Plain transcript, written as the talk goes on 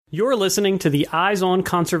You're listening to the Eyes on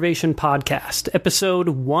Conservation podcast, episode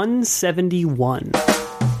 171.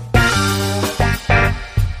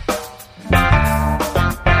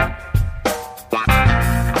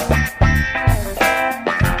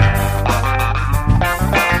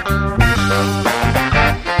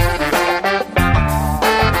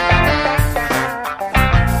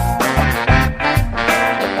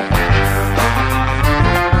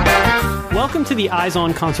 Welcome to the Eyes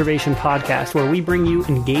on Conservation podcast, where we bring you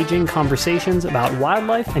engaging conversations about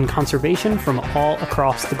wildlife and conservation from all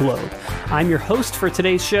across the globe. I'm your host for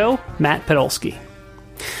today's show, Matt Podolsky.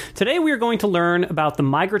 Today we are going to learn about the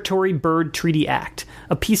Migratory Bird Treaty Act,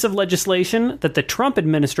 a piece of legislation that the Trump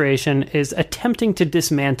administration is attempting to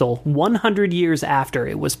dismantle 100 years after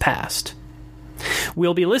it was passed.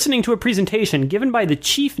 We'll be listening to a presentation given by the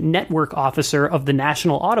Chief Network Officer of the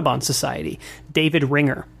National Audubon Society, David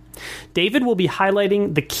Ringer. David will be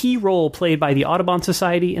highlighting the key role played by the Audubon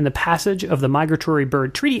Society in the passage of the Migratory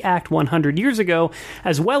Bird Treaty Act 100 years ago,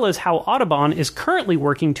 as well as how Audubon is currently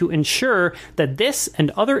working to ensure that this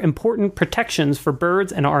and other important protections for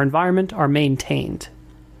birds and our environment are maintained.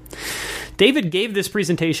 David gave this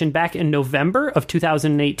presentation back in November of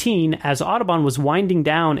 2018 as Audubon was winding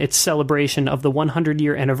down its celebration of the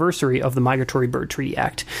 100-year anniversary of the Migratory Bird Treaty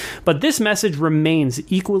Act. But this message remains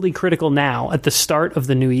equally critical now at the start of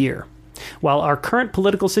the new year. While our current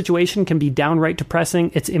political situation can be downright depressing,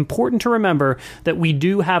 it's important to remember that we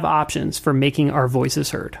do have options for making our voices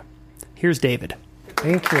heard. Here's David.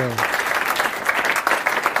 Thank you.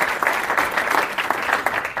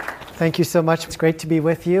 Thank you so much. It's great to be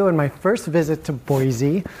with you on my first visit to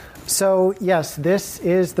Boise. So yes, this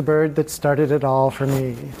is the bird that started it all for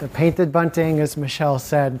me. The painted bunting, as Michelle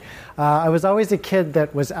said. I was always a kid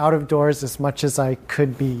that was out of doors as much as I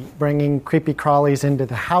could be, bringing creepy crawlies into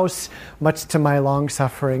the house, much to my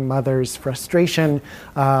long-suffering mother's frustration.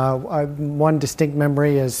 One distinct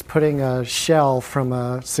memory is putting a shell from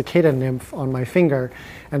a cicada nymph on my finger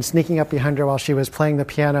and sneaking up behind her while she was playing the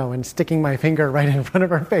piano and sticking my finger right in front of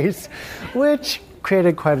her face, which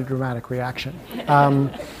created quite a dramatic reaction.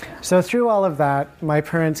 So through all of that, my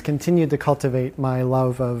parents continued to cultivate my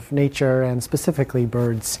love of nature and specifically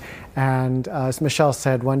birds. And as Michelle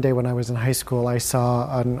said, one day when I was in high school, I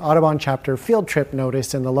saw an Audubon chapter field trip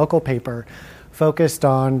notice in the local paper focused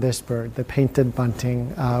on this bird, the painted bunting,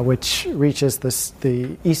 which reaches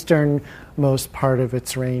the easternmost part of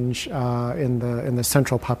its range in the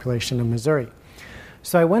central population of Missouri.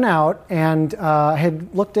 So I went out and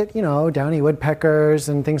had looked at, downy woodpeckers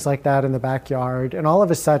and things like that in the backyard. And all of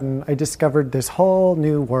a sudden, I discovered this whole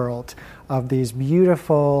new world of these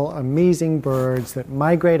beautiful, amazing birds that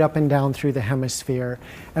migrate up and down through the hemisphere,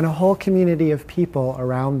 and a whole community of people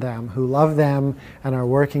around them who love them and are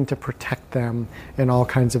working to protect them in all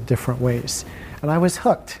kinds of different ways. And I was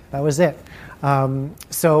hooked. That was it.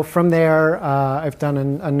 So from there, I've done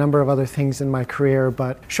a number of other things in my career,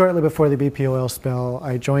 but shortly before the BP oil spill,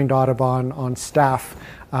 I joined Audubon on staff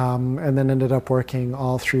and then ended up working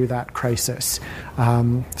all through that crisis.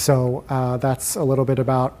 So that's a little bit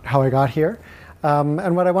about how I got here.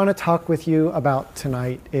 And what I want to talk with you about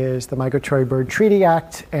tonight is the Migratory Bird Treaty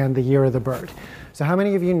Act and the Year of the Bird. So how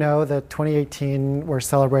many of you know that 2018 we're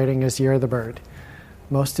celebrating as Year of the Bird?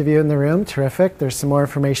 Most of you in the room, terrific. There's some more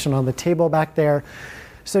information on the table back there.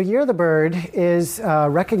 So Year of the Bird is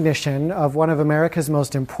recognition of one of America's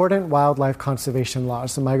most important wildlife conservation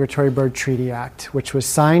laws, the Migratory Bird Treaty Act, which was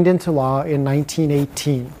signed into law in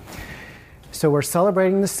 1918. So we're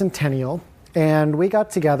celebrating the centennial, and we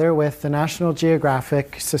got together with the National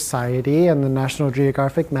Geographic Society and the National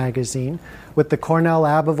Geographic Magazine, with the Cornell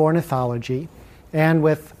Lab of Ornithology, and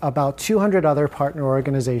with about 200 other partner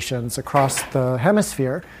organizations across the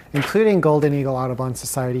hemisphere, including Golden Eagle Audubon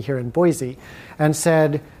Society here in Boise, and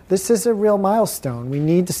said, this is a real milestone. We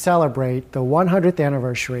need to celebrate the 100th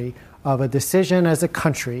anniversary of a decision as a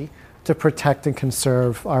country to protect and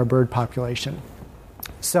conserve our bird population.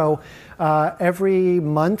 So every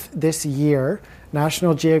month this year,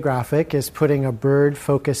 National Geographic is putting a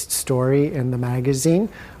bird-focused story in the magazine,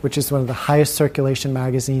 which is one of the highest circulation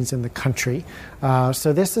magazines in the country.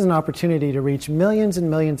 So this is an opportunity to reach millions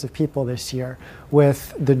and millions of people this year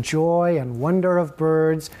with the joy and wonder of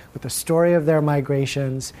birds, with the story of their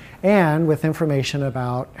migrations, and with information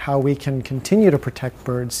about how we can continue to protect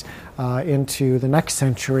birds into the next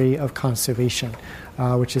century of conservation,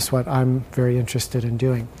 which is what I'm very interested in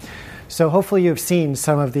doing. So hopefully you've seen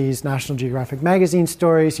some of these National Geographic magazine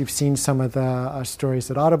stories. You've seen some of the stories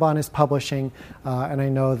that Audubon is publishing. And I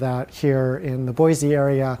know that here in the Boise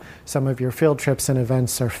area, some of your field trips and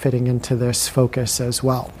events are fitting into this focus as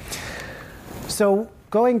well. So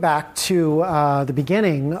going back to the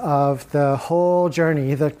beginning of the whole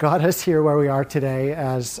journey that got us here where we are today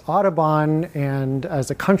as Audubon and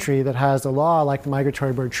as a country that has a law like the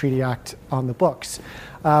Migratory Bird Treaty Act on the books,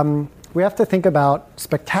 we have to think about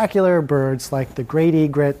spectacular birds like the great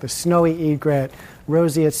egret, the snowy egret,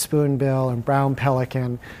 roseate spoonbill, and brown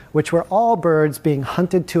pelican, which were all birds being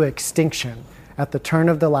hunted to extinction at the turn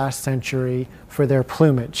of the last century for their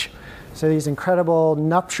plumage. So these incredible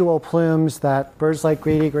nuptial plumes that birds like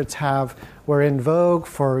great egrets have were in vogue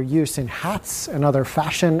for use in hats and other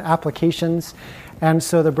fashion applications. And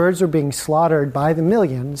so the birds were being slaughtered by the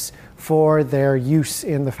millions for their use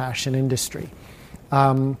in the fashion industry.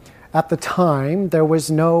 At the time, there was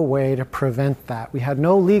no way to prevent that. We had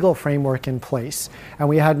no legal framework in place, and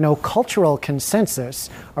we had no cultural consensus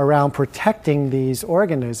around protecting these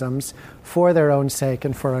organisms for their own sake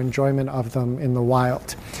and for enjoyment of them in the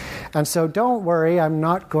wild. And so don't worry, I'm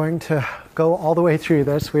not going to go all the way through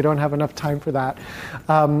this. We don't have enough time for that.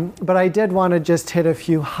 But I did want to just hit a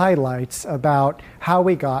few highlights about how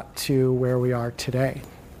we got to where we are today.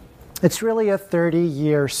 It's really a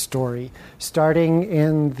 30-year story, starting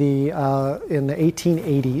in the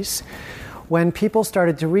 1880s, when people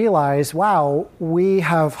started to realize, wow, we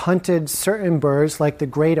have hunted certain birds like the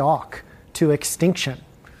great auk to extinction.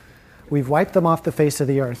 We've wiped them off the face of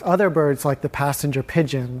the earth. Other birds like the passenger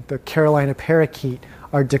pigeon, the Carolina parakeet,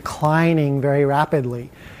 are declining very rapidly.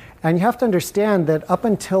 And you have to understand that up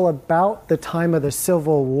until about the time of the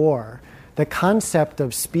Civil War, the concept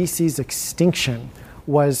of species extinction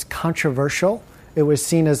was controversial. It was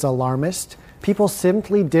seen as alarmist. People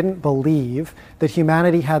simply didn't believe that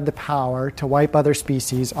humanity had the power to wipe other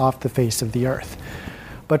species off the face of the earth.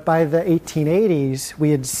 But by the 1880s, we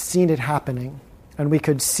had seen it happening, and we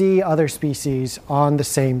could see other species on the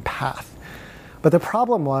same path. But the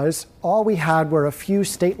problem was, all we had were a few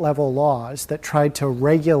state-level laws that tried to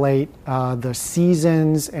regulate the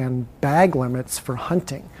seasons and bag limits for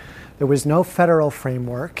hunting. There was no federal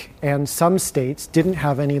framework, and some states didn't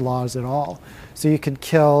have any laws at all. So you could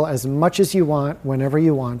kill as much as you want, whenever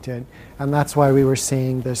you wanted, and that's why we were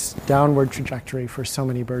seeing this downward trajectory for so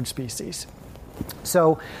many bird species.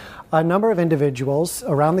 So a number of individuals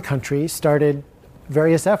around the country started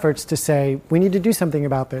various efforts to say, we need to do something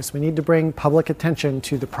about this. We need to bring public attention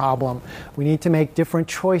to the problem. We need to make different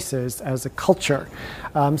choices as a culture.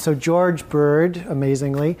 So George Bird,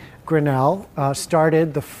 amazingly, Grinnell,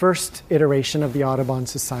 started the first iteration of the Audubon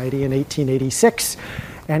Society in 1886.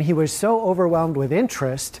 And he was so overwhelmed with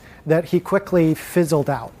interest that he quickly fizzled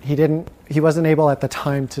out. He wasn't able at the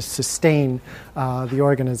time to sustain the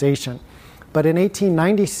organization. But in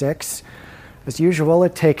 1896, as usual,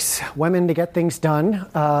 it takes women to get things done.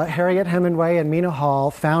 Harriet Hemingway and Mina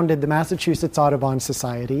Hall founded the Massachusetts Audubon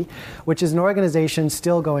Society, which is an organization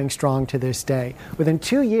still going strong to this day. Within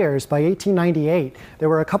 2 years, by 1898, there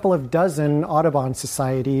were a couple of dozen Audubon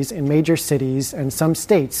societies in major cities and some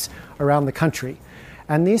states around the country.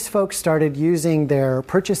 And these folks started using their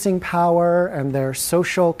purchasing power and their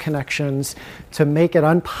social connections to make it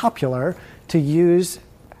unpopular to use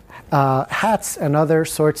hats and other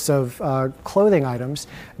sorts of clothing items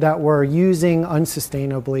that were using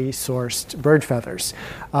unsustainably sourced bird feathers.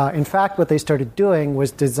 In fact, what they started doing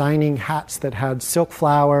was designing hats that had silk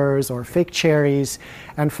flowers or fake cherries,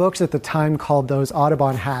 and folks at the time called those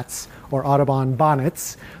Audubon hats or Audubon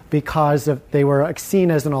bonnets because they were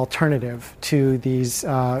seen as an alternative to these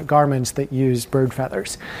garments that used bird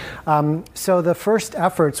feathers. So the first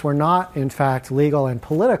efforts were not, in fact, legal and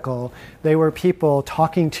political. They were people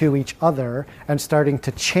talking to each other and starting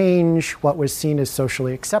to change what was seen as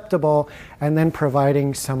socially acceptable and then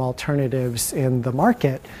providing some alternatives in the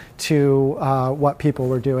market to what people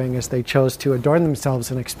were doing as they chose to adorn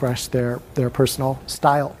themselves and express their personal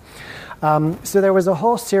style. So there was a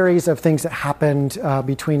whole series of things that happened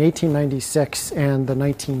between 1896 and the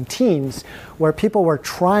 19-teens where people were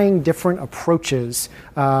trying different approaches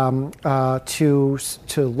to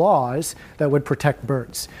laws that would protect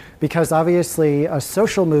birds. Because obviously a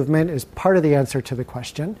social movement is part of the answer to the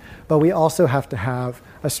question, but we also have to have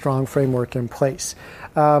a strong framework in place.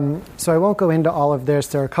 So I won't go into all of this.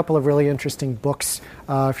 There are a couple of really interesting books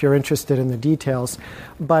if you're interested in the details.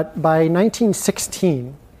 But by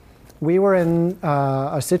 1916, we were in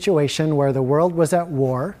a situation where the world was at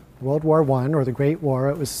war, World War I, or the Great War,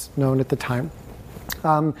 it was known at the time.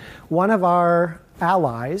 One of our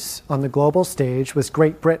allies on the global stage was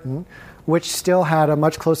Great Britain, which still had a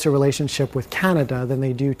much closer relationship with Canada than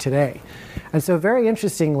they do today. And so very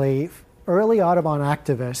interestingly, early Audubon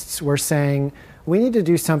activists were saying, we need to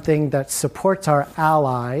do something that supports our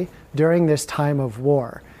ally during this time of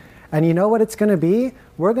war. And you know what it's going to be?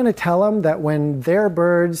 We're going to tell them that when their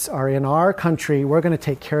birds are in our country, we're going to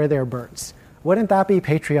take care of their birds. Wouldn't that be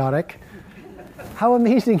patriotic? How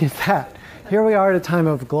amazing is that? Here we are at a time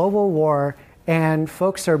of global war, and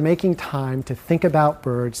folks are making time to think about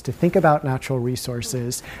birds, to think about natural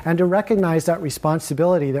resources, and to recognize that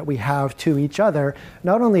responsibility that we have to each other,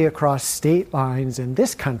 not only across state lines in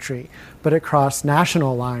this country, but across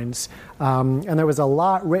national lines. And there was a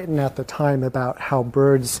lot written at the time about how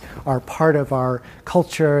birds are part of our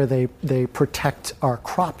culture. They protect our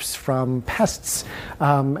crops from pests.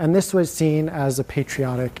 And this was seen as a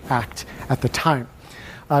patriotic act at the time.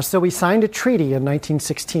 So we signed a treaty in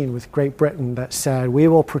 1916 with Great Britain that said we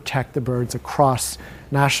will protect the birds across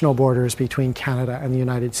national borders between Canada and the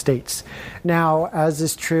United States. Now, as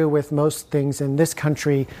is true with most things in this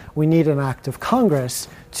country, we need an act of Congress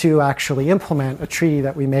to actually implement a treaty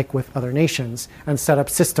that we make with other nations and set up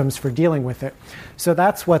systems for dealing with it. So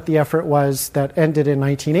that's what the effort was that ended in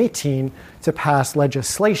 1918 to pass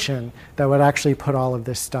legislation that would actually put all of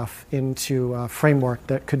this stuff into a framework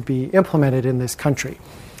that could be implemented in this country.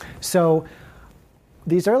 So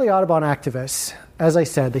these early Audubon activists, as I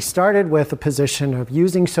said, they started with a position of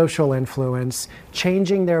using social influence,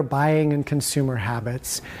 changing their buying and consumer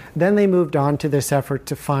habits. Then they moved on to this effort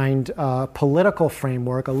to find a political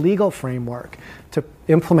framework, a legal framework, to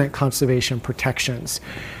implement conservation protections.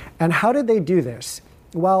 And how did they do this?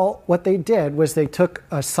 Well, what they did was they took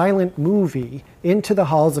a silent movie into the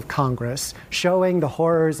halls of Congress showing the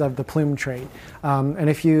horrors of the plume trade. And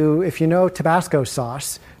if you know Tabasco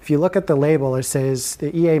sauce, if you look at the label, it says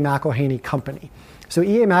the E.A. McElhaney Company. So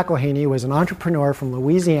E.A. McElhaney was an entrepreneur from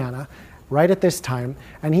Louisiana right at this time,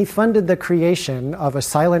 and he funded the creation of a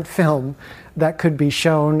silent film that could be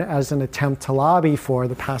shown as an attempt to lobby for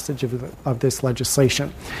the passage of this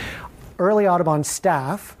legislation. Early Audubon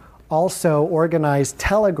staff also organized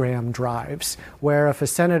telegram drives where if a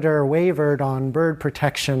senator wavered on bird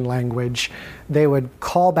protection language, they would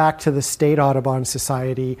call back to the state Audubon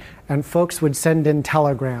Society and folks would send in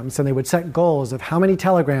telegrams and they would set goals of how many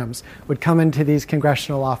telegrams would come into these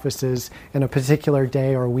congressional offices in a particular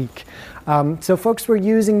day or week. So folks were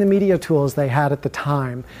using the media tools they had at the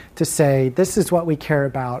time to say, this is what we care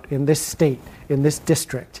about in this state, in this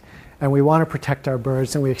district. And we want to protect our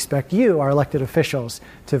birds, and we expect you, our elected officials,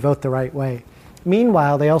 to vote the right way.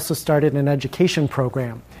 Meanwhile, they also started an education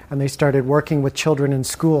program, and they started working with children in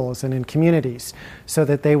schools and in communities so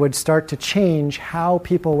that they would start to change how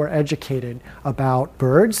people were educated about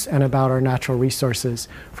birds and about our natural resources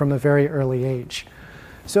from a very early age.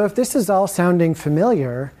 So if this is all sounding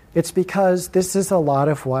familiar, it's because this is a lot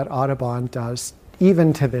of what Audubon does,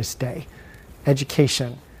 even to this day.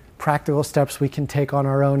 Education. Practical steps we can take on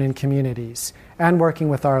our own in communities, and working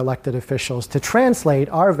with our elected officials to translate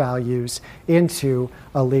our values into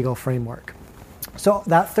a legal framework. So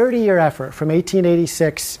that 30-year effort from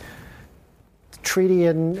 1886, treaty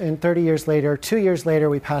in 30 years later, 2 years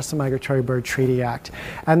later, we passed the Migratory Bird Treaty Act.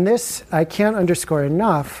 And this, I can't underscore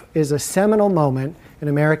enough, is a seminal moment in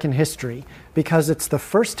American history because it's the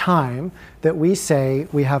first time that we say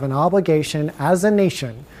we have an obligation as a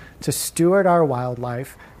nation to steward our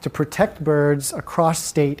wildlife, to protect birds across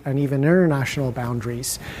state and even international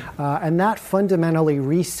boundaries. And that fundamentally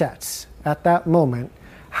resets, at that moment,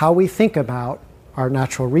 how we think about our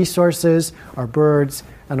natural resources, our birds,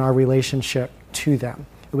 and our relationship to them.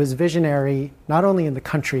 It was visionary, not only in the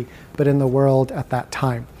country, but in the world at that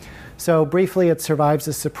time. So briefly, it survives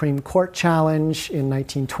the Supreme Court challenge in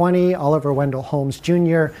 1920. Oliver Wendell Holmes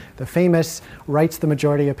Jr., the famous, writes the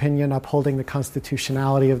majority opinion upholding the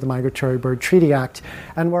constitutionality of the Migratory Bird Treaty Act.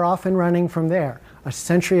 And we're off and running from there. A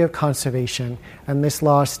century of conservation, and this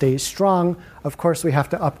law stays strong. Of course, we have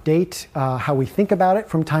to update how we think about it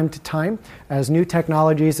from time to time as new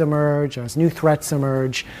technologies emerge, as new threats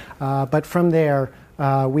emerge. But from there,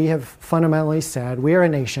 we have fundamentally said we are a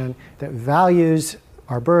nation that values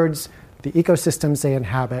our birds, the ecosystems they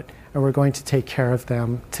inhabit, and we're going to take care of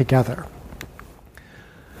them together.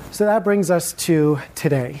 So that brings us to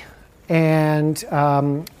today. And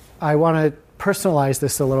I want to personalize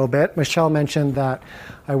this a little bit. Michelle mentioned that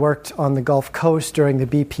I worked on the Gulf Coast during the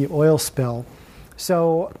BP oil spill.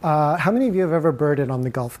 So how many of you have ever birded on the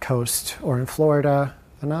Gulf Coast or in Florida?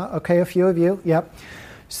 Okay, a few of you, yep.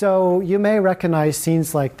 So you may recognize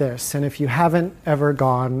scenes like this, and if you haven't ever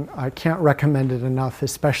gone, I can't recommend it enough,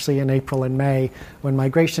 especially in April and May when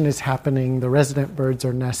migration is happening, the resident birds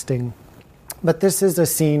are nesting. But this is a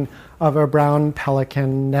scene of a brown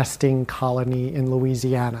pelican nesting colony in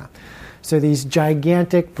Louisiana. So these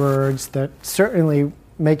gigantic birds that certainly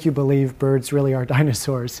make you believe birds really are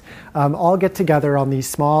dinosaurs, all get together on these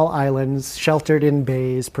small islands, sheltered in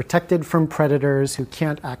bays, protected from predators who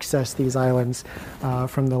can't access these islands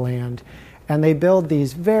from the land. And they build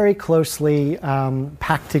these very closely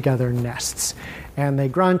packed together nests. And they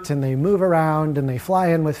grunt and they move around and they fly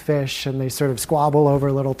in with fish and they sort of squabble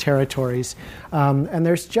over little territories. And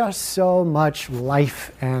there's just so much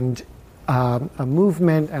life and a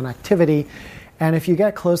movement and activity. And if you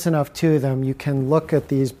get close enough to them, you can look at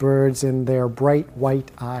these birds in their bright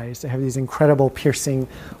white eyes. They have these incredible piercing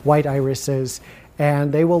white irises.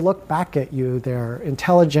 And they will look back at you. They're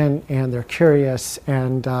intelligent and they're curious,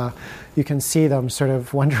 and you can see them sort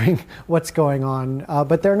of wondering what's going on,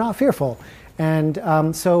 but they're not fearful.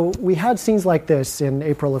 And so we had scenes like this in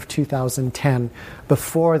April of 2010,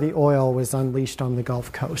 before the oil was unleashed on the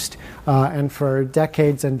Gulf Coast, and for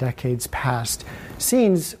decades and decades past.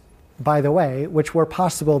 Scenes, by the way, which were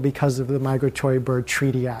possible because of the Migratory Bird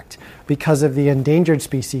Treaty Act, because of the Endangered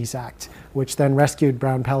Species Act, which then rescued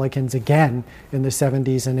brown pelicans again in the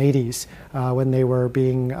 70s and 80s when they were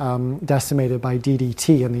being decimated by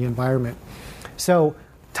DDT in the environment. So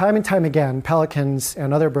time and time again, pelicans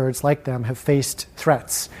and other birds like them have faced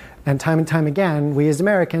threats. And time again, we as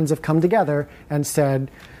Americans have come together and said,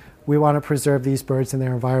 we want to preserve these birds and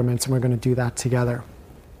their environments, and we're going to do that together.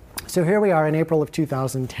 So here we are in April of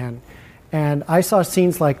 2010, and I saw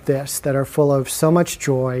scenes like this that are full of so much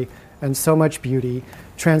joy and so much beauty,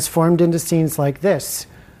 transformed into scenes like this,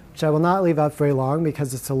 which I will not leave out very long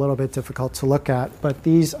because it's a little bit difficult to look at, but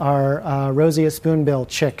these are roseate spoonbill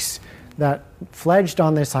chicks that fledged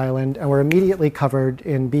on this island and were immediately covered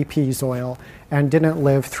in BP's oil and didn't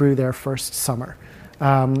live through their first summer.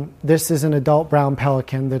 This is an adult brown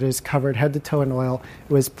pelican that is covered head to toe in oil.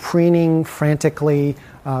 It was preening frantically,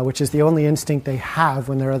 which is the only instinct they have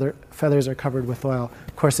when their other feathers are covered with oil.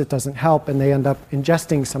 Of course, it doesn't help, and they end up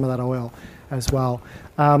ingesting some of that oil as well.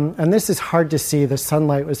 And this is hard to see. The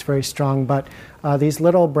sunlight was very strong, but these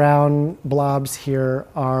little brown blobs here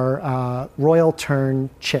are royal tern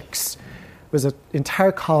chicks. It was an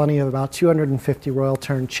entire colony of about 250 royal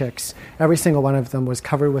tern chicks. Every single one of them was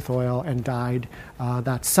covered with oil and died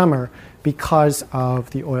that summer because of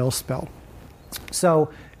the oil spill. So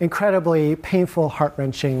incredibly painful,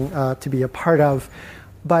 heart-wrenching to be a part of.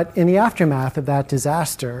 But in the aftermath of that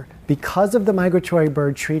disaster, because of the Migratory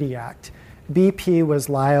Bird Treaty Act, BP was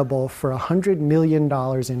liable for $100 million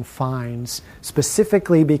in fines,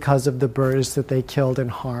 specifically because of the birds that they killed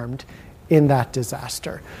and harmed in that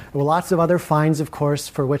disaster. There were lots of other fines, of course,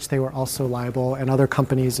 for which they were also liable, and other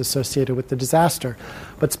companies associated with the disaster.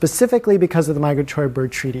 But specifically because of the Migratory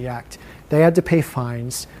Bird Treaty Act, they had to pay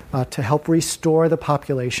fines to help restore the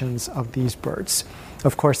populations of these birds.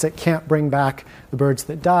 Of course, it can't bring back the birds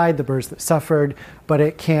that died, the birds that suffered, but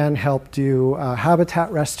it can help do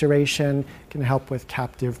habitat restoration, can help with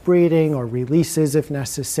captive breeding or releases if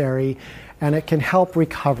necessary, and it can help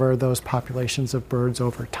recover those populations of birds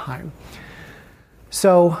over time.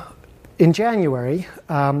 So in January,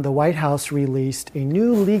 the White House released a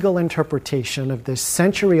new legal interpretation of this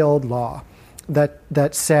century-old law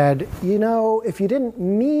that said, you know, if you didn't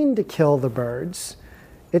mean to kill the birds,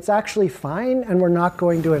 it's actually fine, and we're not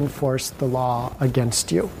going to enforce the law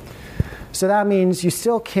against you. So that means you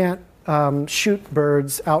still can't shoot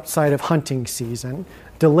birds outside of hunting season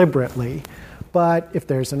deliberately, but if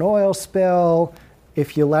there's an oil spill,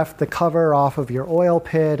 if you left the cover off of your oil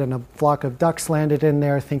pit and a flock of ducks landed in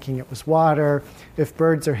there thinking it was water, if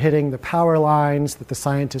birds are hitting the power lines that the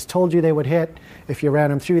scientists told you they would hit, if you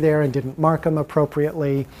ran them through there and didn't mark them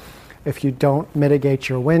appropriately, if you don't mitigate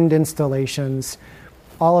your wind installations,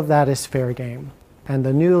 all of that is fair game. And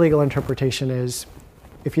the new legal interpretation is,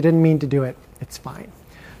 if you didn't mean to do it, it's fine.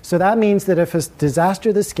 So that means that if a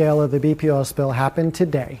disaster the scale of the BP oil spill happened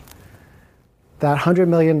today, that $100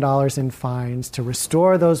 million in fines to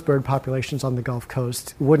restore those bird populations on the Gulf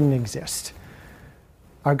Coast wouldn't exist.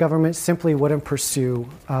 Our government simply wouldn't pursue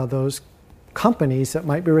those companies that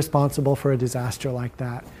might be responsible for a disaster like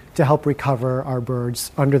that to help recover our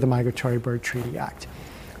birds under the Migratory Bird Treaty Act.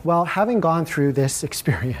 Well, having gone through this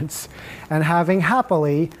experience and having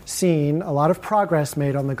happily seen a lot of progress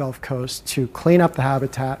made on the Gulf Coast to clean up the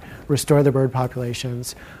habitat, restore the bird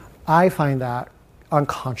populations, I find that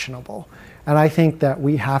unconscionable. And I think that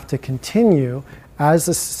we have to continue as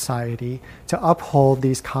a society to uphold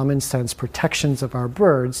these common sense protections of our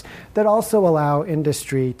birds that also allow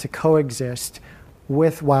industry to coexist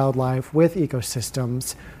with wildlife, with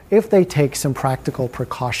ecosystems, if they take some practical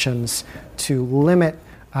precautions to limit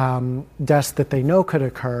deaths that they know could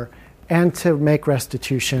occur and to make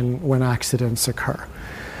restitution when accidents occur.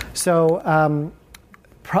 So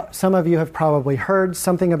some of you have probably heard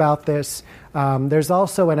something about this. There's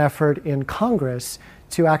also an effort in Congress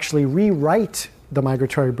to actually rewrite the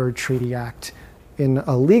Migratory Bird Treaty Act in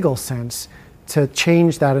a legal sense to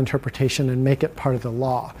change that interpretation and make it part of the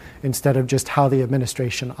law instead of just how the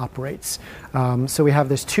administration operates. So we have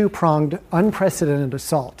this two-pronged, unprecedented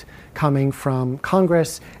assault coming from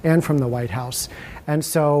Congress and from the White House. And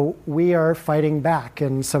so we are fighting back,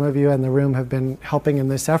 and some of you in the room have been helping in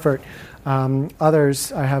this effort.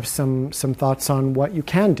 Others, I have some thoughts on what you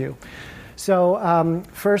can do. So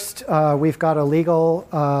first, we've got a legal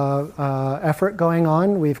effort going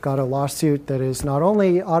on. We've got a lawsuit that is not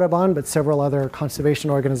only Audubon, but several other conservation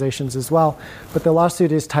organizations as well. But the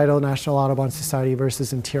lawsuit is titled National Audubon Society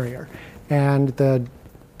versus Interior. And the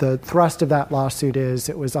thrust of that lawsuit is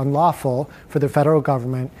it was unlawful for the federal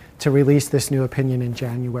government to release this new opinion in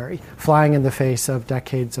January, flying in the face of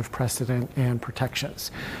decades of precedent and protections.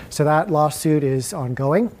 So that lawsuit is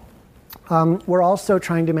ongoing. We're also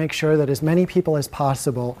trying to make sure that as many people as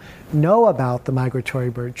possible know about the Migratory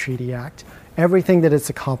Bird Treaty Act, everything that it's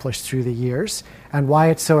accomplished through the years, and why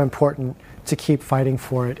it's so important to keep fighting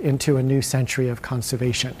for it into a new century of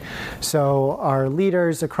conservation. So our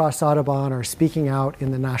leaders across Audubon are speaking out in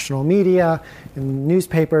the national media, in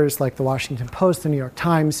newspapers like the Washington Post, the New York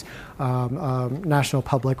Times, National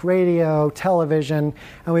Public Radio, television,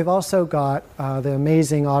 and we've also got the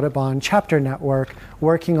amazing Audubon chapter network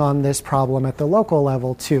working on this problem at the local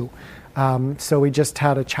level too. So we just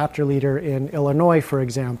had a chapter leader in Illinois, for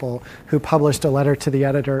example, who published a letter to the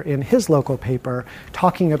editor in his local paper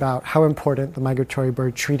talking about how important the Migratory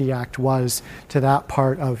Bird Treaty Act was to that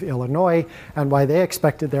part of Illinois and why they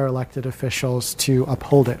expected their elected officials to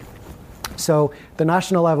uphold it. So the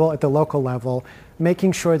national level, at the local level,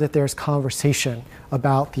 making sure that there's conversation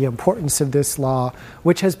about the importance of this law,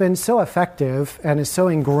 which has been so effective and is so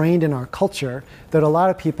ingrained in our culture that a lot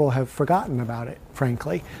of people have forgotten about it,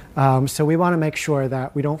 frankly. So we want to make sure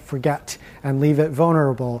that we don't forget and leave it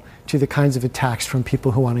vulnerable to the kinds of attacks from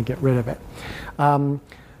people who want to get rid of it.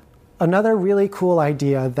 Another really cool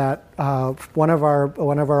idea that one of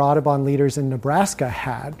our Audubon leaders in Nebraska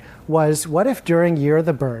had was, what if during Year of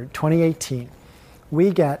the Bird, 2018,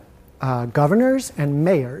 we get governors and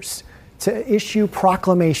mayors to issue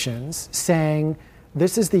proclamations saying,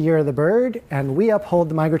 this is the Year of the Bird, and we uphold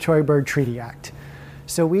the Migratory Bird Treaty Act.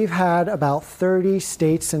 So we've had about 30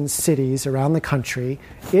 states and cities around the country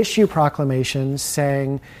issue proclamations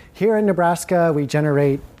saying, here in Nebraska, we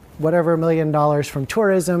generate whatever $1 million from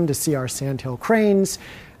tourism to see our sandhill cranes.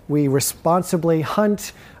 We responsibly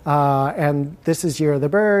hunt, and this is Year of the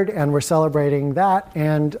Bird, and we're celebrating that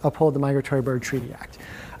and uphold the Migratory Bird Treaty Act.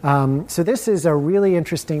 So this is a really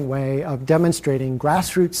interesting way of demonstrating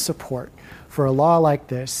grassroots support for a law like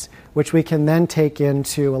this, which we can then take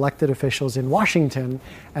into elected officials in Washington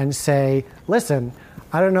and say, listen,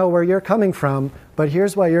 I don't know where you're coming from, but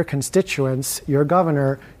here's what your constituents, your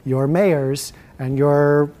governor, your mayors, and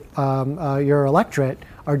your electorate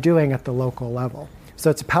are doing at the local level. So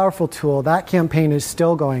it's a powerful tool. That campaign is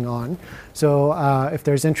still going on. So if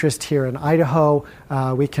there's interest here in Idaho,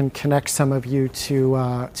 we can connect some of you to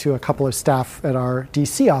a couple of staff at our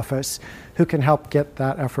DC office who can help get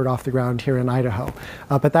that effort off the ground here in Idaho.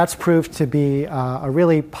 But that's proved to be a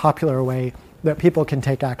really popular way that people can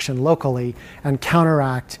take action locally and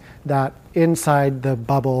counteract that inside the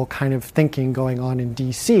bubble kind of thinking going on in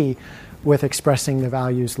DC with expressing the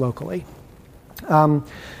values locally.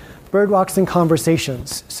 Birdwalks and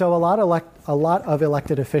conversations. So a lot of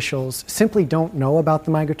elected officials simply don't know about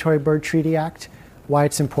the Migratory Bird Treaty Act, why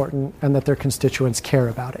it's important, and that their constituents care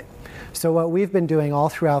about it. So what we've been doing all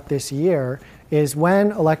throughout this year is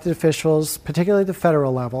when elected officials, particularly at the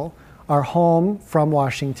federal level, are home from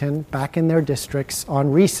Washington, back in their districts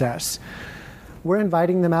on recess, we're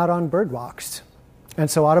inviting them out on bird walks. And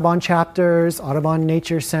so Audubon chapters, Audubon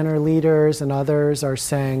Nature Center leaders, and others are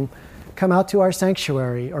saying, come out to our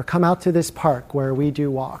sanctuary or come out to this park where we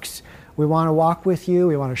do walks. We want to walk with you.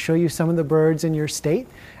 We want to show you some of the birds in your state.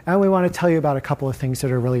 And we want to tell you about a couple of things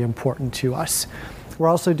that are really important to us. We're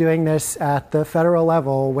also doing this at the federal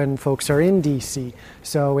level when folks are in DC.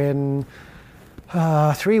 So in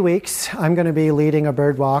 3 weeks, I'm going to be leading a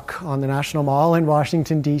bird walk on the National Mall in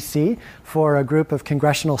Washington, D.C. for a group of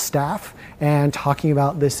congressional staff and talking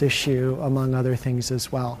about this issue, among other things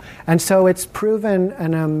as well. And so it's proven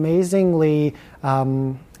an amazingly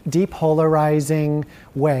depolarizing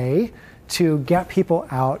way to get people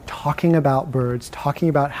out talking about birds, talking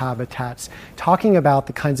about habitats, talking about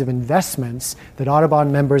the kinds of investments that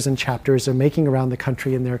Audubon members and chapters are making around the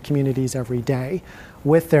country in their communities every day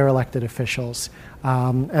with their elected officials.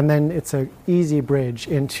 And then it's an easy bridge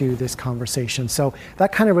into this conversation. So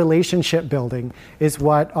that kind of relationship building is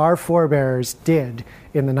what our forebears did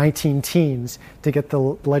in the 19-teens to get the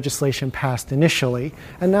legislation passed initially.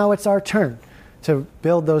 And now it's our turn to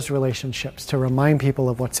build those relationships, to remind people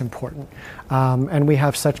of what's important. And we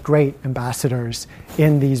have such great ambassadors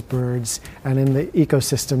in these birds and in the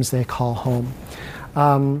ecosystems they call home.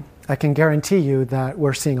 I can guarantee you that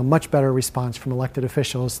we're seeing a much better response from elected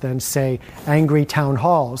officials than, say, angry town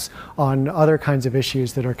halls on other kinds of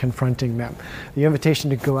issues that are confronting them. The invitation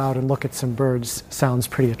to go out and look at some birds sounds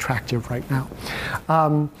pretty attractive right now.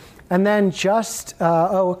 And then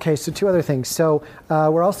so two other things. So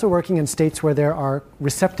we're also working in states where there are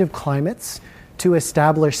receptive climates to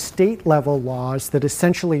establish state-level laws that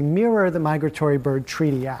essentially mirror the Migratory Bird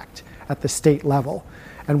Treaty Act at the state level.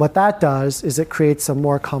 And what that does is it creates a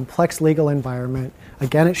more complex legal environment.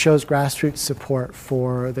 Again, it shows grassroots support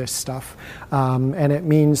for this stuff. And it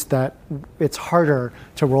means that it's harder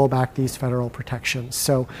to roll back these federal protections.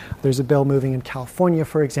 So there's a bill moving in California,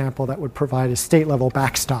 for example, that would provide a state-level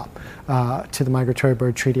backstop to the Migratory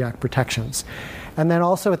Bird Treaty Act protections. And then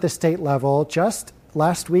also at the state level, just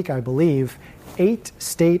last week, I believe, 8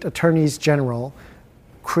 state attorneys general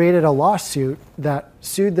created a lawsuit that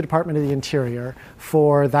sued the Department of the Interior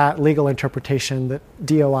for that legal interpretation that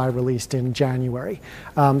DOI released in January.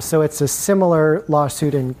 So it's a similar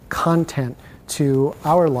lawsuit in content to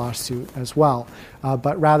our lawsuit as well.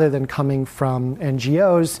 But rather than coming from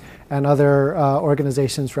NGOs and other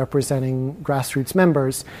organizations representing grassroots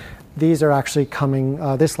members, these are actually coming,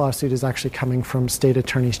 this lawsuit is actually coming from state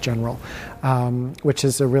attorneys general, which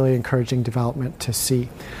is a really encouraging development to see.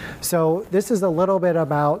 So this is a little bit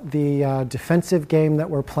about the defensive game that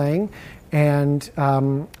we're playing. And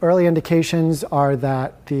early indications are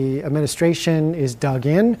that the administration is dug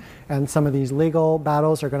in, and some of these legal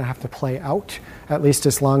battles are going to have to play out, at least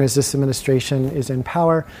as long as this administration is in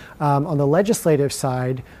power. On the legislative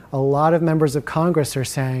side, a lot of members of Congress are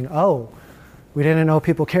saying, we didn't know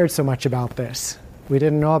people cared so much about this. We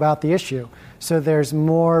didn't know about the issue. So there's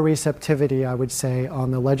more receptivity, I would say,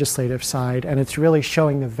 on the legislative side, and it's really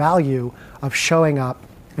showing the value of showing up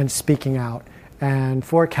and speaking out. And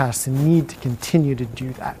forecasts need to continue to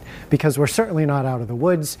do that because we're certainly not out of the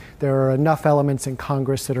woods. There are enough elements in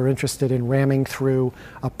Congress that are interested in ramming through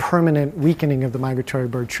a permanent weakening of the Migratory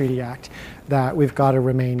Bird Treaty Act that we've got to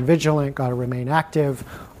remain vigilant, got to remain active.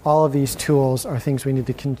 All of these tools are things we need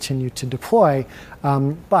to continue to deploy,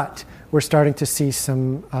 but we're starting to see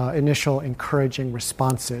some initial encouraging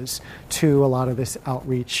responses to a lot of this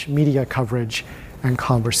outreach, media coverage, and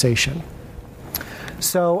conversation.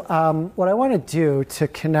 So what I want to do to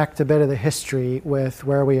connect a bit of the history with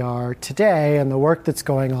where we are today and the work that's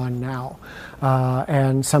going on now,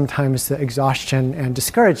 and sometimes the exhaustion and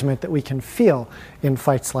discouragement that we can feel in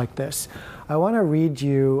fights like this. I want to read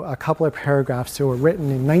you a couple of paragraphs that were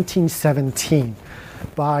written in 1917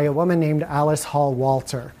 by a woman named Alice Hall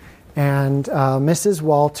Walter. And Mrs.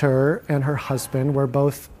 Walter and her husband were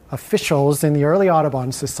both officials in the early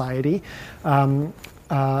Audubon Society.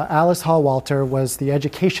 Alice Hall Walter was the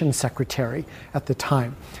education secretary at the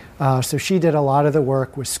time. So she did a lot of the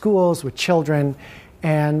work with schools, with children.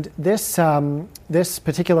 And this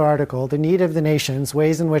particular article, The Need of the Nations,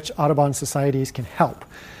 Ways in Which Audubon Societies Can Help,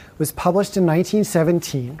 was published in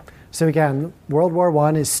 1917. So again, World War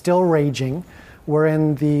I is still raging. We're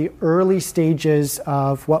in the early stages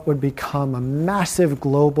of what would become a massive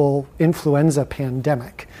global influenza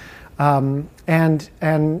pandemic. And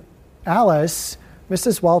Alice,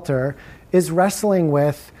 Mrs. Walter, is wrestling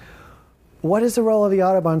with what is the role of the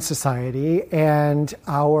Audubon Society and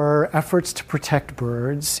our efforts to protect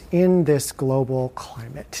birds in this global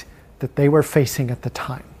climate that they were facing at the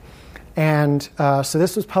time. And so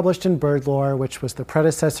this was published in BirdLore, which was the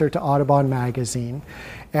predecessor to Audubon magazine.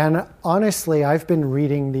 And honestly, I've been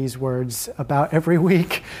reading these words about every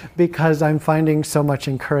week because I'm finding so much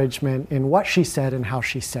encouragement in what she said and how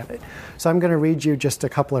she said it. So I'm going to read you just a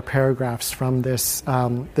couple of paragraphs from this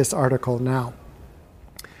article now.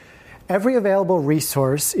 Every available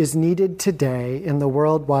resource is needed today in the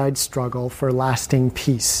worldwide struggle for lasting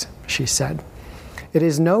peace, she said. It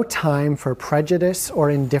is no time for prejudice or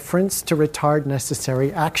indifference to retard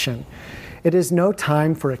necessary action. It is no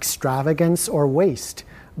time for extravagance or waste,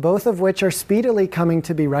 both of which are speedily coming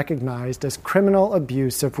to be recognized as criminal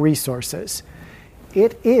abuse of resources.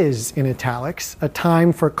 It is, in italics, a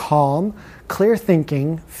time for calm, clear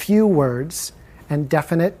thinking, few words, and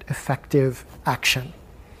definite, effective action.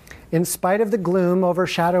 In spite of the gloom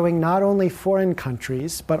overshadowing not only foreign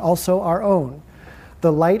countries, but also our own,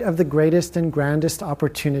 the light of the greatest and grandest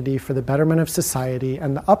opportunity for the betterment of society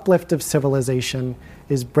and the uplift of civilization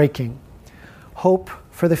is breaking. Hope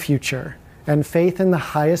for the future and faith in the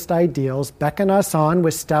highest ideals beckon us on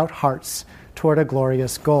with stout hearts toward a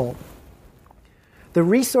glorious goal. The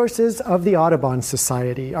resources of the Audubon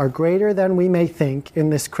Society are greater than we may think in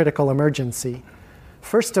this critical emergency.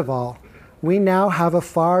 First of all, we now have a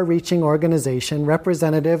far-reaching organization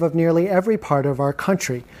representative of nearly every part of our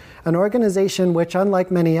country, an organization which, unlike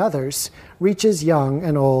many others, reaches young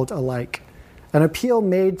and old alike. An appeal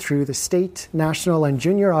made through the state, national, and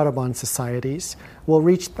junior Audubon societies will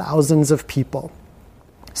reach thousands of people.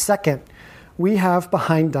 Second, we have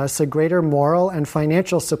behind us a greater moral and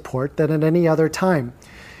financial support than at any other time.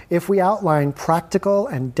 If we outline practical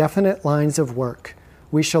and definite lines of work,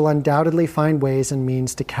 we shall undoubtedly find ways and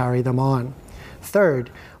means to carry them on.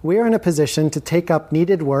 Third, we are in a position to take up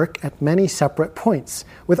needed work at many separate points,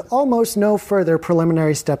 with almost no further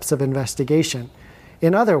preliminary steps of investigation.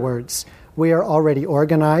 In other words, we are already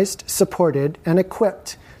organized, supported, and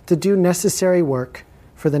equipped to do necessary work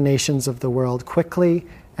for the nations of the world quickly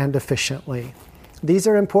and efficiently. These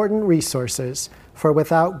are important resources, for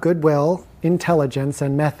without goodwill, intelligence,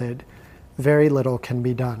 and method, very little can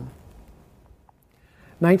be done.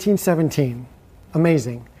 1917,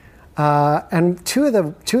 amazing. And two of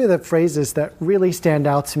the phrases that really stand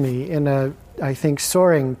out to me in a, I think,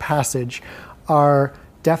 soaring passage are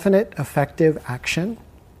definite, effective action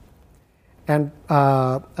and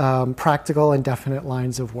practical and definite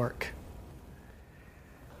lines of work.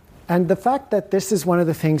 And the fact that this is one of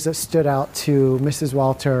the things that stood out to Mrs.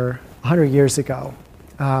 Walter 100 years ago,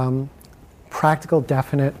 practical,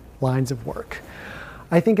 definite lines of work,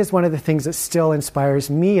 I think is one of the things that still inspires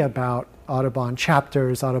me about Audubon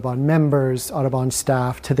chapters, Audubon members, Audubon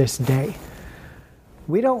staff to this day.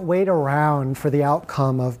 We don't wait around for the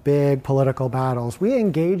outcome of big political battles. We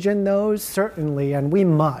engage in those, certainly, and we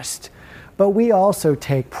must. But we also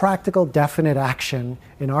take practical, definite action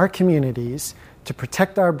in our communities to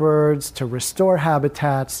protect our birds, to restore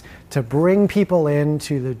habitats, to bring people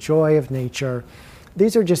into the joy of nature.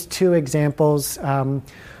 These are just two examples.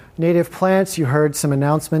 Native plants, you heard some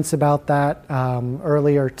announcements about that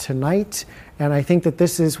earlier tonight, and I think that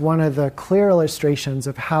this is one of the clear illustrations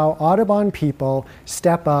of how Audubon people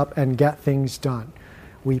step up and get things done.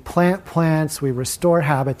 We plant plants, we restore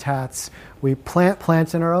habitats, we plant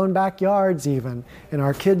plants in our own backyards even, in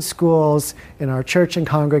our kids' schools, in our church and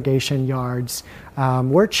congregation yards.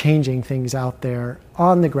 We're changing things out there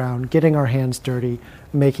on the ground, getting our hands dirty,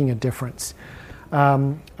 making a difference.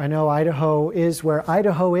 I know Idaho is where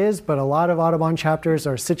Idaho is, but a lot of Audubon chapters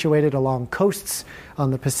are situated along coasts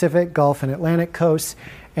on the Pacific, Gulf, and Atlantic coasts.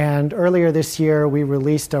 And earlier this year, we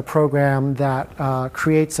released a program that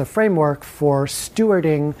creates a framework for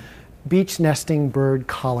stewarding beach nesting bird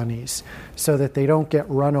colonies so that they don't get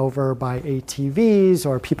run over by ATVs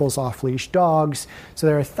or people's off-leash dogs. So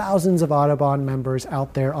there are thousands of Audubon members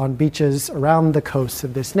out there on beaches around the coasts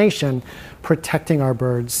of this nation protecting our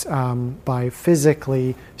birds by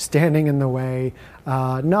physically standing in the way,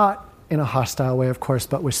 not in a hostile way, of course,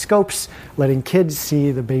 but with scopes, letting kids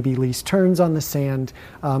see the baby least turns on the sand,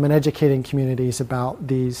 and educating communities about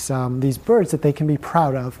these birds that they can be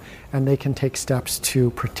proud of and they can take steps to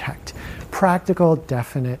protect. Practical,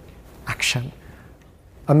 definite action.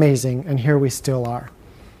 Amazing, and here we still are.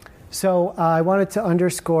 So I wanted to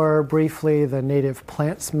underscore briefly the native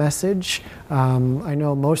plants message. I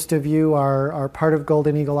know most of you are part of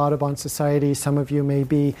Golden Eagle Audubon Society. Some of you may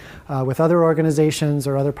be with other organizations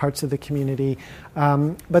or other parts of the community.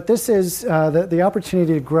 But this is the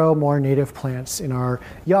opportunity to grow more native plants in our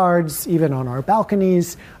yards, even on our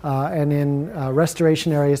balconies, and in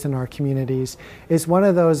restoration areas in our communities is one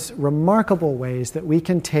of those remarkable ways that we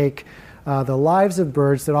can take the lives of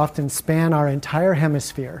birds that often span our entire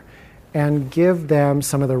hemisphere and give them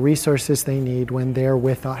some of the resources they need when they're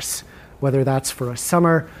with us, whether that's for a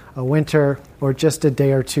summer, a winter, or just a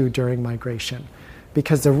day or two during migration.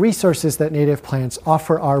 Because the resources that native plants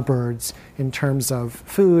offer our birds in terms of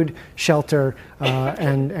food, shelter,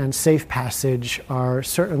 and safe passage are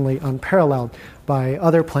certainly unparalleled by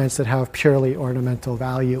other plants that have purely ornamental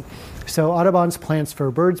value. So Audubon's Plants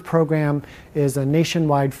for Birds program is a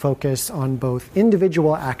nationwide focus on both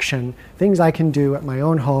individual action, things I can do at my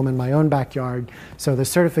own home in my own backyard. So the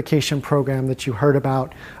certification program that you heard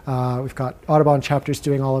about, we've got Audubon chapters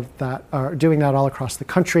doing all of that, doing that all across the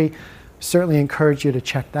country. Certainly encourage you to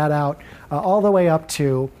check that out, all the way up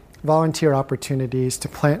to volunteer opportunities to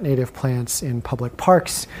plant native plants in public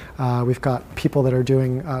parks. We've got people that are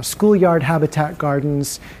doing schoolyard habitat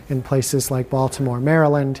gardens in places like Baltimore,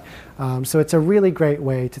 Maryland. So it's a really great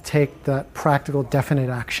way to take that practical, definite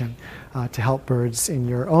action to help birds in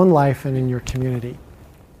your own life and in your community.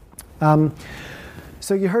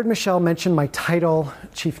 So you heard Michelle mention my title,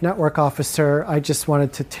 Chief Network Officer. I just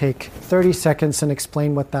wanted to take 30 seconds and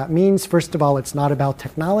explain what that means. First of all, it's not about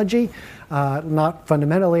technology, not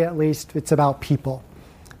fundamentally at least. It's about people.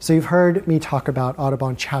 So you've heard me talk about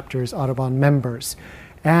Audubon chapters, Audubon members,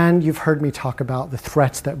 and you've heard me talk about the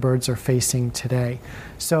threats that birds are facing today.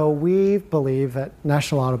 So we believe at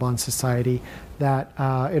National Audubon Society that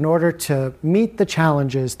in order to meet the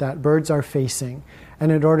challenges that birds are facing,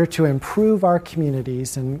 and in order to improve our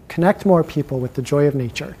communities and connect more people with the joy of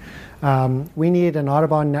nature, we need an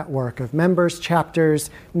Audubon network of members, chapters,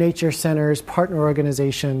 nature centers, partner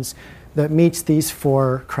organizations that meets these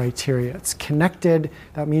 4 criteria. It's connected.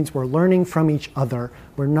 That means we're learning from each other.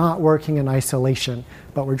 We're not working in isolation,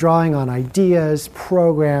 but we're drawing on ideas,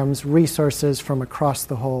 programs, resources from across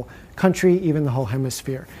the whole country, even the whole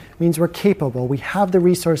hemisphere. It means we're capable. We have the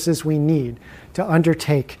resources we need to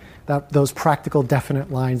undertake those practical,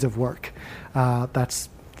 definite lines of work. That's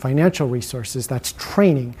financial resources, that's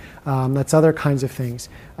training, that's other kinds of things.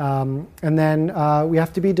 And then we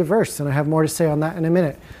have to be diverse, and I have more to say on that in a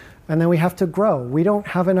minute. And then we have to grow. We don't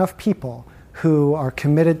have enough people who are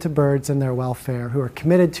committed to birds and their welfare, who are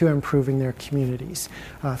committed to improving their communities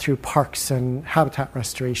through parks and habitat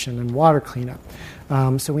restoration and water cleanup.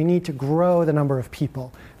 So we need to grow the number of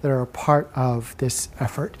people that are a part of this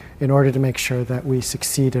effort in order to make sure that we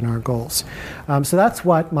succeed in our goals. So that's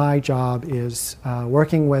what my job is,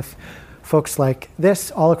 working with folks like this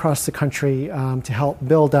all across the country to help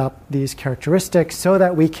build up these characteristics so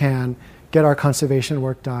that we can get our conservation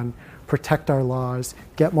work done, protect our laws,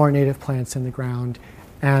 get more native plants in the ground,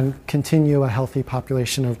 and continue a healthy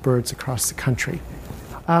population of birds across the country.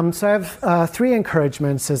 So I have 3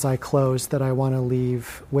 encouragements as I close that I want to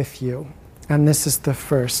leave with you. And this is the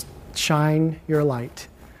first: shine your light.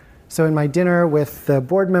 So in my dinner with the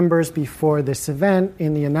board members before this event,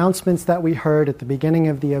 in the announcements that we heard at the beginning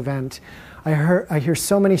of the event, I hear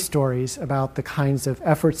so many stories about the kinds of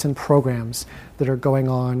efforts and programs that are going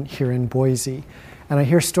on here in Boise. And I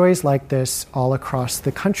hear stories like this all across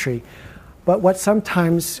the country. But what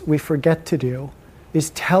sometimes we forget to do is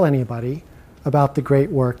tell anybody about the great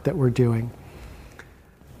work that we're doing.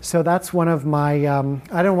 So that's one of my,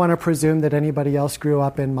 I don't want to presume that anybody else grew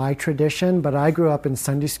up in my tradition, but I grew up in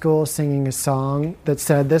Sunday school singing a song that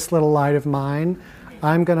said, "This little light of mine,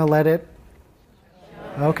 I'm going to let it."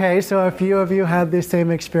 Okay, so a few of you had the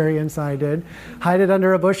same experience I did. Hide it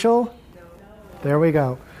under a bushel? There we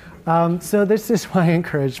go. So this is my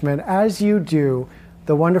encouragement. As you do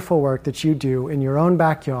the wonderful work that you do in your own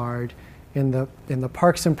backyard, in the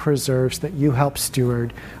parks and preserves that you help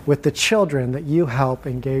steward, with the children that you help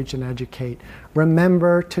engage and educate,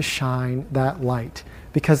 remember to shine that light,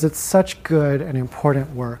 because it's such good and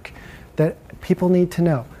important work that people need to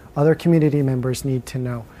know. Other community members need to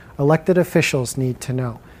know. Elected officials need to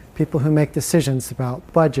know. People who make decisions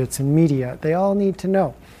about budgets and media, they all need to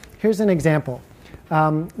know. Here's an example.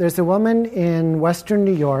 There's a woman in Western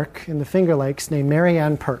New York in the Finger Lakes named Mary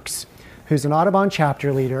Ann Perks, who's an Audubon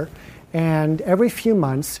chapter leader. And every few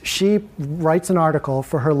months, she writes an article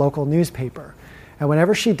for her local newspaper. And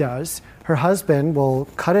whenever she does, her husband will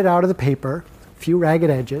cut it out of the paper, a few ragged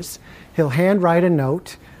edges. He'll handwrite a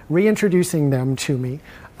note, reintroducing them to me,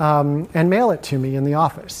 and mail it to me in the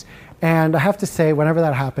office. And I have to say, whenever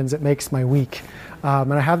that happens, it makes my week.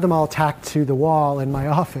 And I have them all tacked to the wall in my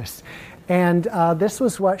office. And this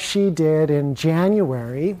was what she did in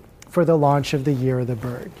January for the launch of the Year of the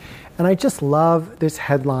Bird. And I just love this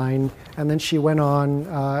headline. And then she went on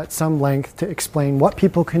at some length to explain what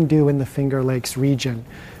people can do in the Finger Lakes region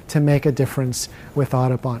to make a difference with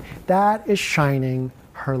Audubon. That is shining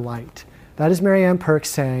her light. That is Mary Ann Perks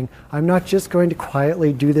saying, I'm not just going to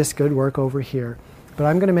quietly do this good work over here, but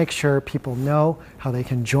I'm going to make sure people know how they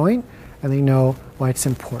can join and they know why it's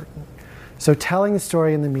important. So telling the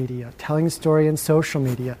story in the media, telling the story in social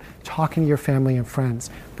media, talking to your family and friends,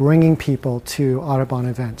 bringing people to Audubon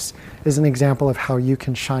events is an example of how you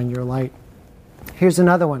can shine your light. Here's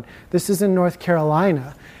another one. This is in North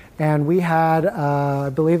Carolina, and we had, I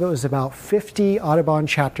believe it was about 50 Audubon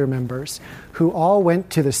chapter members who all went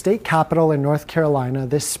to the state capitol in North Carolina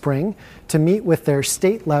this spring to meet with their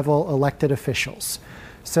state-level elected officials.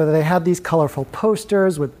 So they had these colorful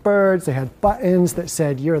posters with birds. They had buttons that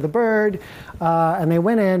said, "You're the bird." And they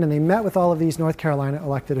went in and they met with all of these North Carolina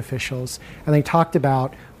elected officials. And they talked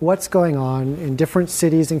about what's going on in different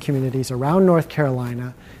cities and communities around North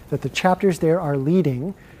Carolina that the chapters there are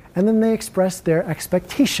leading. And then they expressed their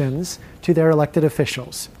expectations to their elected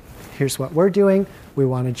officials. Here's what we're doing. We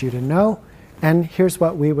wanted you to know. And here's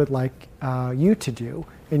what we would like you to do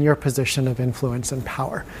in your position of influence and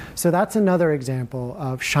power. So that's another example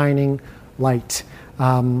of shining light.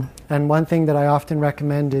 And one thing that I often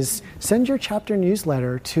recommend is send your chapter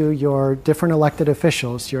newsletter to your different elected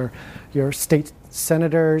officials, your state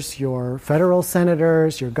senators, your federal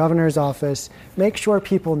senators, your governor's office. Make sure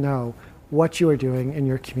people know what you are doing in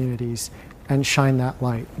your communities and shine that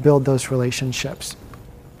light, build those relationships.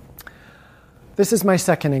 This is my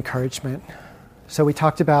second encouragement. So we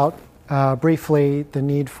talked about briefly the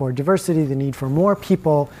need for diversity, the need for more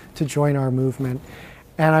people to join our movement.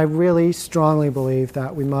 And I really strongly believe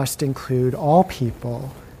that we must include all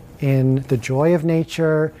people in the joy of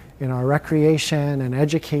nature, in our recreation and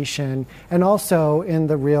education, and also in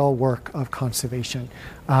the real work of conservation,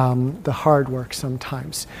 the hard work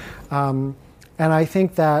sometimes. And I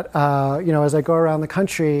think that, as I go around the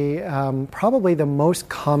country, probably the most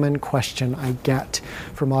common question I get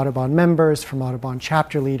from Audubon members, from Audubon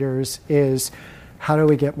chapter leaders is, how do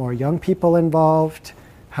we get more young people involved?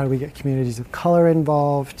 How do we get communities of color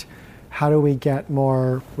involved? How do we get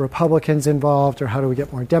more Republicans involved, or how do we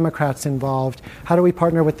get more Democrats involved? How do we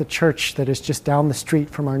partner with the church that is just down the street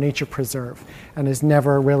from our nature preserve and is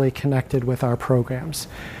never really connected with our programs?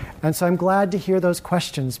 And so I'm glad to hear those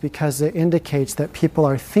questions, because it indicates that people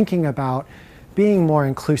are thinking about being more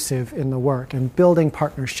inclusive in the work and building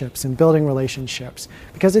partnerships and building relationships,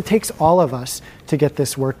 because it takes all of us to get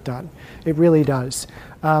this work done. It really does.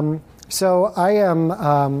 So I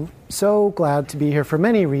am so glad to be here for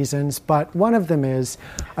many reasons, but one of them is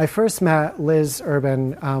I first met Liz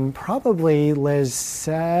Urban, probably Liz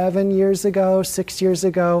 6 years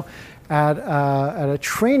ago, at a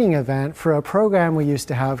training event for a program we used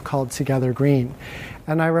to have called Together Green.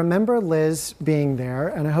 And I remember Liz being there,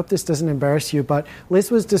 and I hope this doesn't embarrass you, but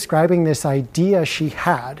Liz was describing this idea she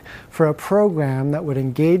had for a program that would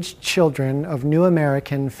engage children of new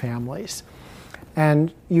American families.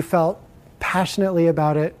 And you felt passionately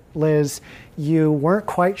about it, Liz. You weren't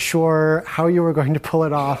quite sure how you were going to pull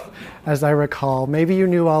it off, as I recall. Maybe you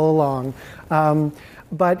knew all along.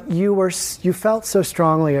 But you felt so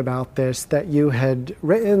strongly about this that you had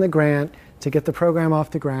written the grant to get the program off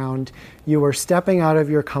the ground. You were stepping out of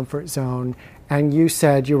your comfort zone, and you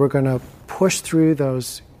said you were going to push through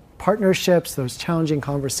those partnerships, those challenging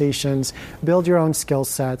conversations, build your own skill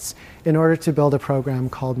sets in order to build a program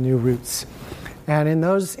called New Roots. And in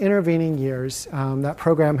those intervening years, that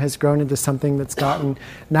program has grown into something that's gotten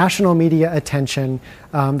national media attention,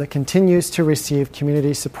 that continues to receive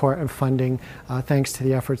community support and funding, thanks to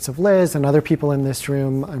the efforts of Liz and other people in this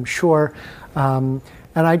room, I'm sure.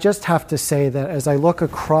 And I just have to say that as I look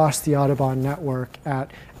across the Audubon network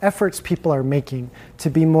at efforts people are making to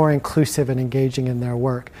be more inclusive and engaging in their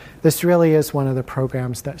work, this really is one of the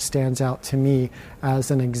programs that stands out to me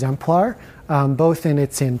as an exemplar, both in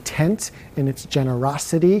its intent, in its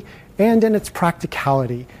generosity, and in its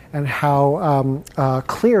practicality, and how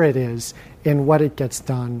clear it is in what it gets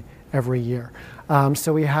done every year.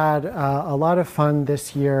 So we had a lot of fun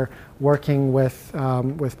this year working with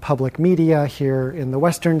public media here in the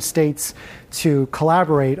western states to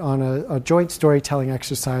collaborate on a joint storytelling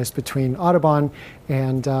exercise between Audubon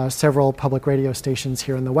and several public radio stations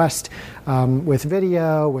here in the West, with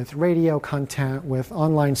video, with radio content, with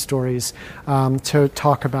online stories, to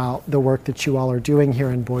talk about the work that you all are doing here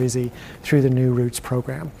in Boise through the New Roots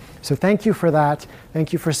program. So thank you for that.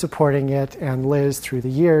 Thank you for supporting it, and Liz through the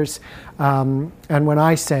years. And when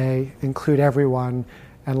I say include everyone,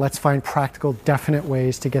 and let's find practical, definite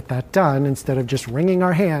ways to get that done instead of just wringing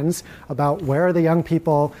our hands about where are the young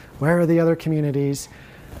people, where are the other communities.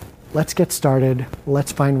 Let's get started.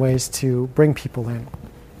 Let's find ways to bring people in.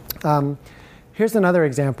 Here's another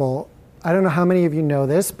example. I don't know how many of you know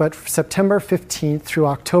this, but September 15th through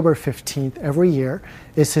October 15th every year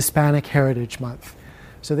is Hispanic Heritage Month.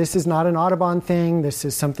 So this is not an Audubon thing. This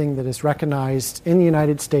is something that is recognized in the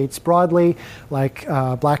United States broadly, like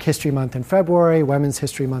Black History Month in February, Women's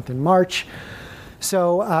History Month in March.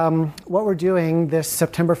 So what we're doing this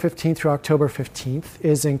September 15th through October 15th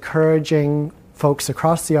is encouraging folks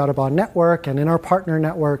across the Audubon network and in our partner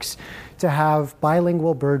networks to have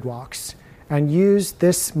bilingual bird walks, and use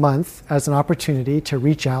this month as an opportunity to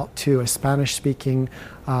reach out to a Spanish-speaking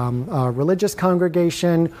religious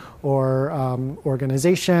congregation or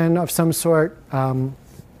organization of some sort,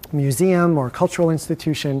 museum or cultural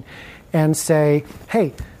institution and say,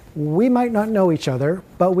 hey, we might not know each other,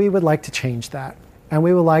 but we would like to change that. And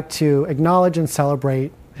we would like to acknowledge and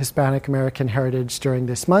celebrate Hispanic American heritage during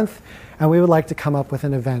this month. And we would like to come up with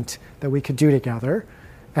an event that we could do together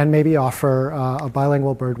and maybe offer a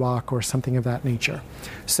bilingual bird walk or something of that nature.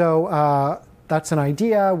 So that's an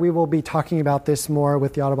idea. We will be talking about this more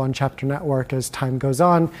with the Audubon Chapter Network as time goes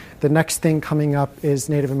on. The next thing coming up is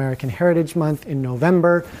Native American Heritage Month in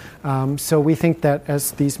November. So we think that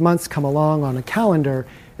as these months come along on a calendar,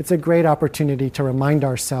 it's a great opportunity to remind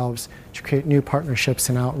ourselves to create new partnerships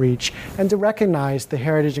and outreach and to recognize the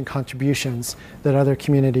heritage and contributions that other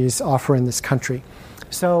communities offer in this country.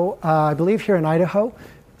 So I believe here in Idaho,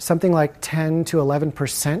 something like 10 to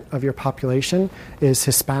 11% of your population is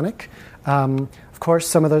Hispanic. Of course,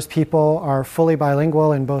 some of those people are fully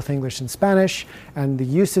bilingual in both English and Spanish, and the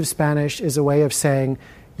use of Spanish is a way of saying,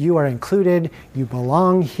 you are included, you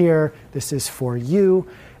belong here, this is for you.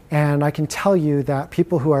 And I can tell you that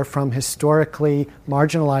people who are from historically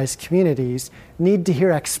marginalized communities need to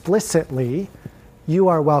hear explicitly, you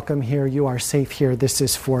are welcome here, you are safe here, this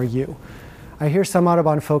is for you. I hear some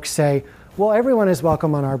Audubon folks say, well, everyone is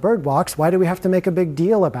welcome on our bird walks, why do we have to make a big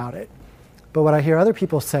deal about it? But what I hear other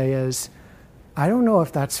people say is, I don't know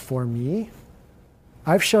if that's for me.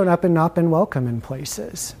 I've shown up and not been welcome in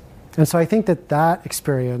places. And so I think that that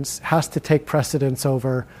experience has to take precedence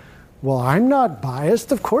over, well, I'm not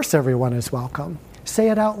biased. Of course everyone is welcome. Say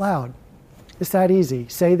it out loud. It's that easy.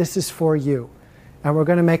 Say this is for you. And we're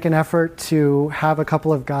going to make an effort to have a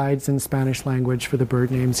couple of guides in Spanish language for the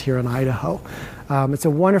bird names here in Idaho. It's a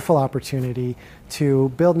wonderful opportunity to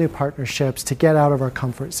build new partnerships, to get out of our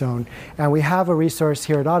comfort zone. And we have a resource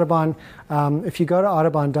here at Audubon. If you go to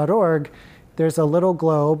audubon.org, there's a little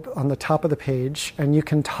globe on the top of the page, and you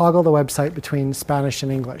can toggle the website between Spanish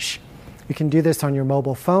and English. You can do this on your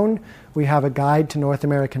mobile phone. We have a guide to North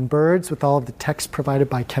American birds with all of the text provided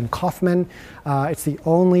by Ken Kaufman. It's the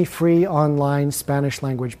only free online Spanish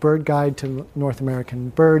language bird guide to North American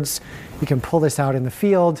birds. You can pull this out in the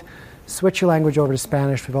field, switch your language over to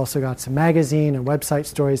Spanish. We've also got some magazine and website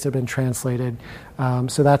stories that have been translated.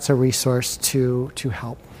 So that's a resource to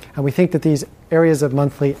help. And we think that these areas of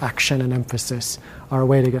monthly action and emphasis are a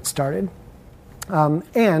way to get started.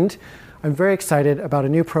 And I'm very excited about a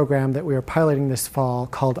new program that we are piloting this fall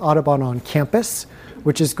called Audubon on Campus,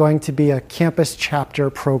 which is going to be a campus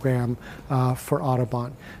chapter program for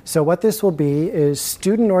Audubon. So what this will be is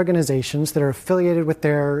student organizations that are affiliated with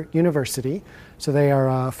their university. So they are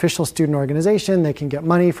an official student organization. They can get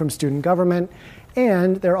money from student government.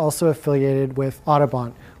 And they're also affiliated with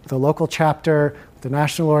Audubon, with a local chapter, the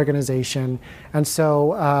national organization. And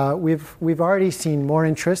so we've already seen more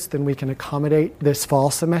interest than we can accommodate this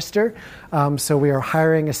fall semester. So we are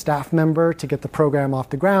hiring a staff member to get the program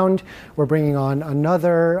off the ground. We're bringing on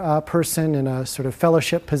another person in a sort of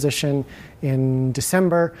fellowship position in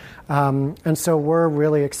December. And so we're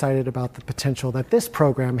really excited about the potential that this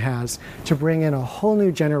program has to bring in a whole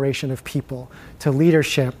new generation of people to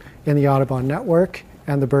leadership in the Audubon Network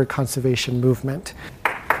and the bird conservation movement.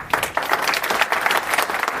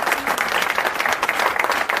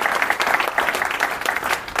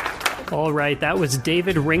 All right, that was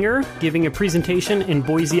David Ringer giving a presentation in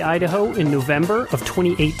Boise, Idaho in November of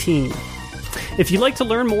 2018. If you'd like to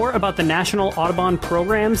learn more about the National Audubon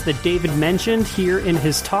programs that David mentioned here in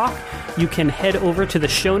his talk, you can head over to the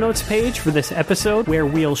show notes page for this episode where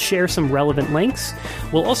we'll share some relevant links.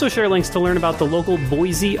 We'll also share links to learn about the local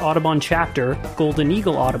Boise Audubon chapter, Golden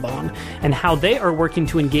Eagle Audubon, and how they are working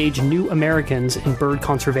to engage new Americans in bird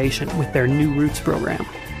conservation with their New Roots program.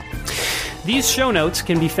 These show notes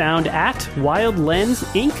can be found at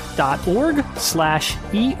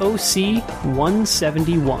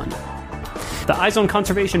wildlensinc.org/EOC171. The Eyes on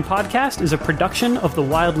Conservation podcast is a production of the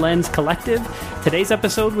Wild Lens Collective. Today's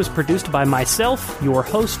episode was produced by myself, your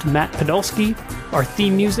host, Matt Podolsky. Our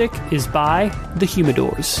theme music is by The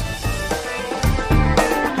Humidors.